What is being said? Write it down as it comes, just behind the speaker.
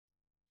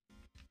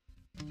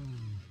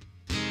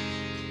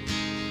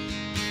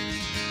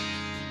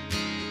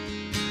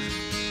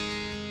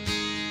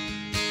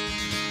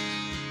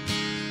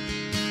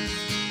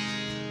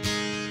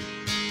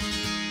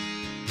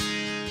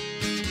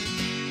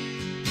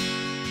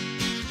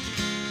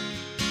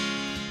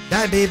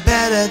There'll be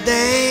better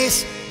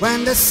days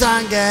when the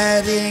sun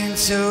gets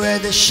into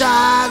the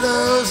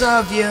shadows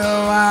of your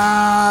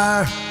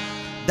heart.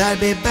 There'll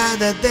be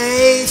better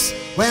days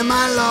when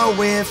my love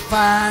will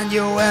find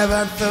you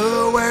even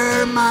though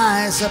we're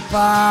miles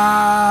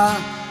apart.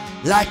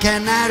 Like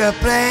an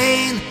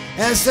aeroplane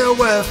as the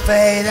world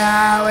fade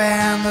out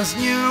and there's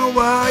new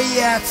world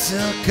yet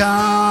to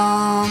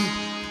come.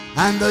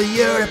 And the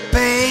year of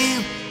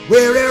pain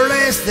will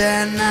erase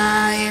the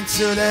night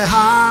into the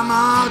harm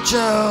of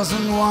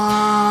chosen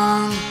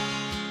one.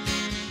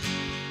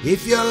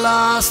 If you're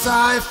lost,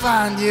 I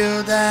find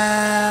you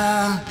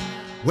there,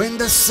 when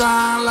the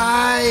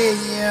sunlight in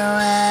your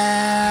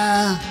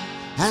hair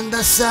and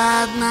the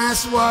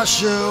sadness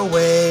wash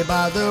away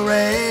by the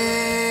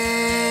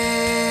rain.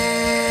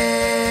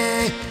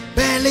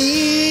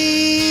 Believe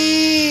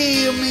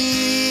me,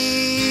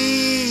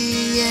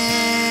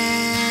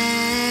 yeah.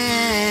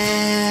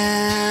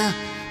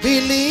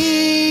 Believe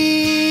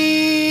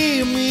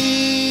me,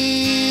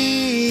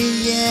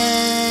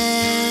 yeah.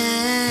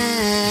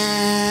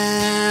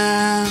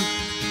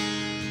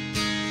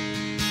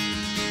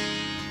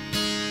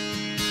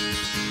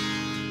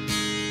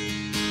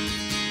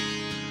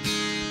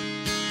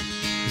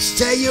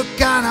 Say you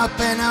can't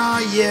open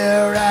all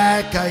your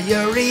eyes 'cause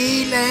you're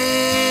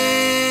reeling.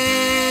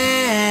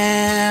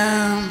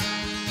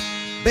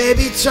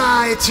 Baby,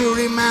 try to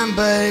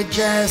remember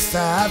just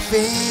a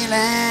feeling.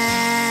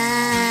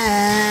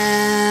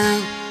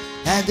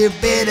 And the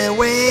bitter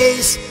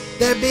waves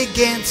that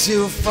begin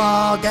to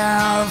fog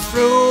out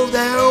through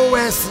the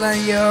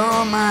wasteland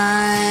your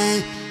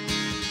mind.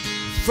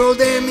 Through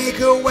the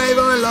microwave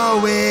will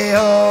always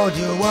hold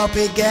you up,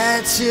 it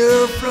gets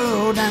you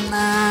through the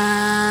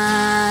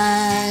night.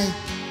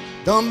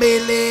 Don't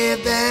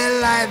believe the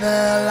light,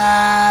 the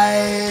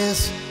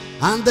lies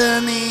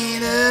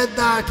underneath the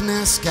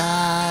darkness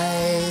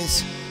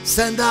skies.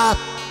 Stand up,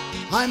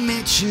 I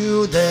meet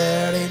you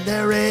there in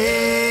the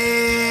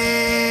rain.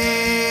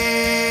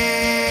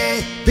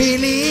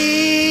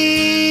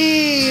 Believe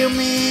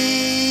me,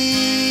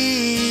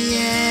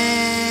 yeah.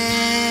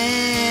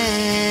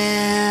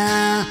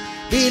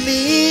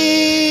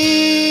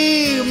 Believe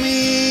me,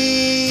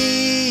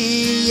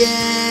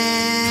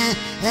 yeah.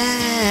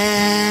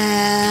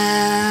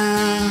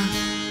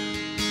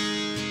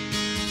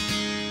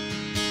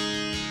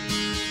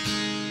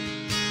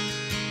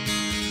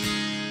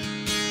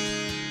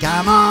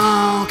 Come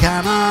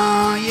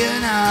on, you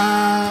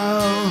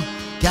know.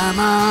 Come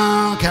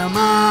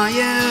on,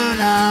 you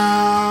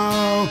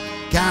know.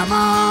 Come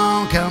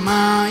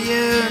on,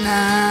 you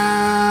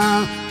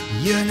know.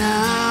 You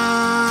know.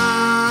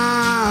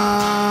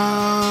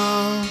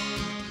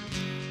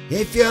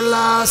 If you're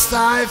lost,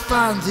 I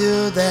found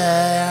you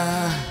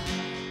there,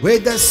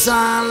 with the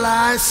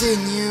sunlight in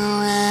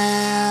your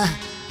hair.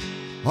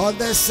 All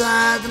the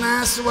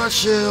sadness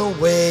washed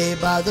away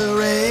by the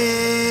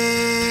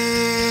rain.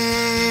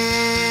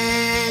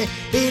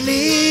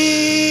 Believe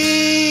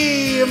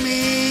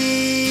me,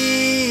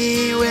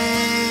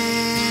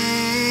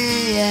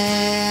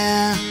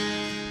 yeah.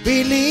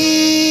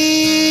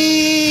 Believe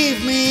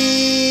me,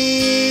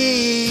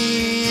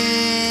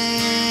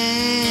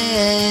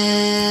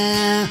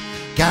 yeah.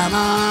 Come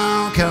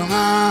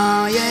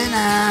on, you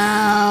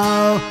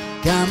know.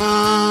 Come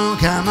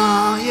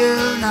on,